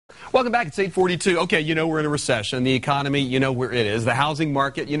Welcome back. It's 8:42. Okay, you know we're in a recession. The economy, you know where it is. The housing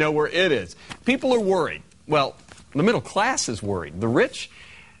market, you know where it is. People are worried. Well, the middle class is worried. The rich,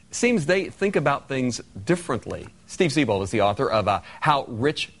 seems they think about things differently. Steve Siebold is the author of How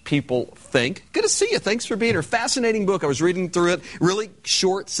Rich People Think. Good to see you. Thanks for being here. Fascinating book. I was reading through it. Really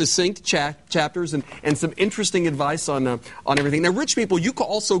short, succinct chapters and some interesting advice on everything. Now, rich people, you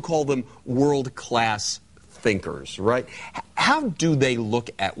also call them world-class thinkers, right? How do they look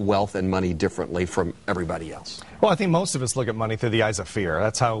at wealth and money differently from everybody else? Well, I think most of us look at money through the eyes of fear.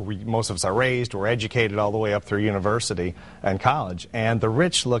 That's how most of us are raised. We're educated all the way up through university and college. And the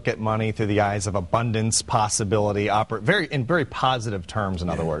rich look at money through the eyes of abundance, possibility, in very positive terms, in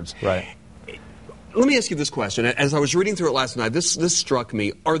other words. Right. Let me ask you this question. As I was reading through it last night, this struck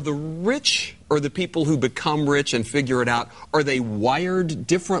me. Are the rich, or the people who become rich and figure it out, are they wired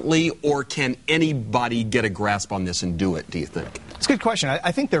differently, or can anybody get a grasp on this and do it, do you think? It's a good question.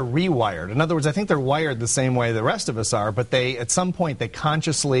 I think they're rewired. In other words, I think they're wired the same way the rest of us are, but at some point they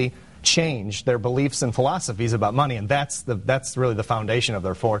consciously change their beliefs and philosophies about money, and that's really the foundation of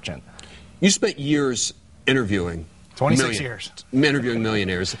their fortune. You spent years interviewing 26 years. Interviewing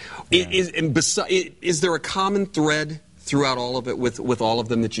millionaires. Yeah. Is there a common thread throughout all of it with all of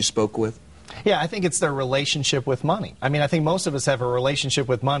them that you spoke with? Yeah, I think it's their relationship with money. I mean, I think most of us have a relationship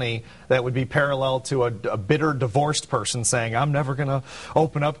with money that would be parallel to a bitter divorced person saying, I'm never going to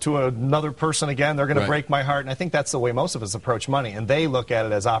open up to another person again. They're going to break my heart. And I think that's the way most of us approach money. And they look at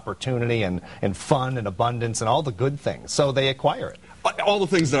it as opportunity and fun and abundance and all the good things. So they acquire it. All the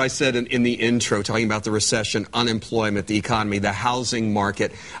things that I said in the intro, talking about the recession, unemployment, the economy, the housing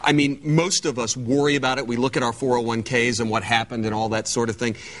market. I mean, most of us worry about it. We look at our 401ks and what happened and all that sort of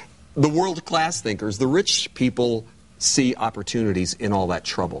thing. The world-class thinkers, the rich people, see opportunities in all that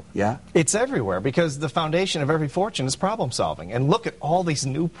trouble, yeah? It's everywhere, because the foundation of every fortune is problem solving. And look at all these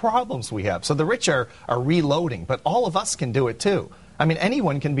new problems we have. So the rich are reloading, but all of us can do it too. I mean,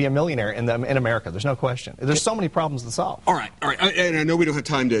 anyone can be a millionaire in America. There's no question. There's so many problems to solve. All right. And I know we don't have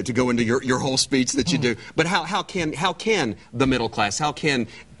time to go into your whole speech that you do, but how can the middle class, how can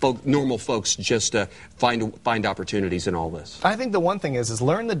normal folks just find opportunities in all this? I think the one thing is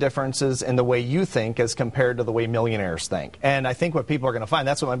learn the differences in the way you think as compared to the way millionaires think. And I think what people are going to find,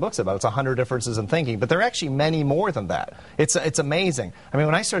 that's what my book's about. It's 100 differences in thinking. But there are actually many more than that. It's amazing. I mean,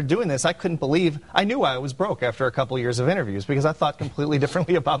 when I started doing this, I couldn't believe, I knew I was broke after a couple of years of interviews because I thought completely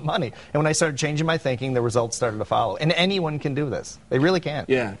differently about money. And when I started changing my thinking, the results started to follow. And anyone can do this. They really can.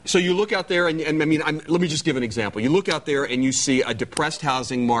 Yeah. So you look out there, and I mean, let me just give an example. You look out there and you see a depressed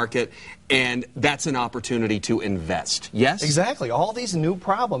housing market, and that's an opportunity to invest. Yes? Exactly. All these new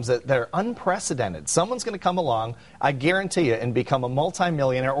problems that are unprecedented. Someone's going to come along, I guarantee you, and become a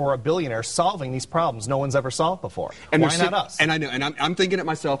multimillionaire or a billionaire solving these problems no one's ever solved before. And why not us? And I know, and I'm thinking it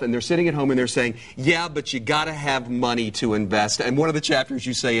myself, and they're sitting at home and they're saying, yeah, but you got to have money to invest. And one of the chapters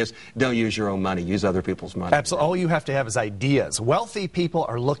you say is, don't use your own money, use other people's money. Absolutely. All you have to have is ideas. Wealthy people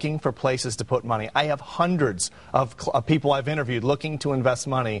are looking for places to put money. I have hundreds of people I've interviewed looking to invest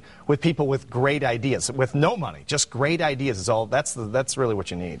money with people with great ideas, with no money, just great ideas is all. That's really what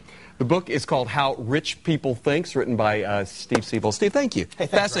you need. The book is called How Rich People Think, written by Steve Siebold. Steve, thank you. Hey,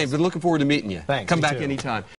 thanks, fascinating. Been looking forward to meeting you. Thanks. Come back anytime.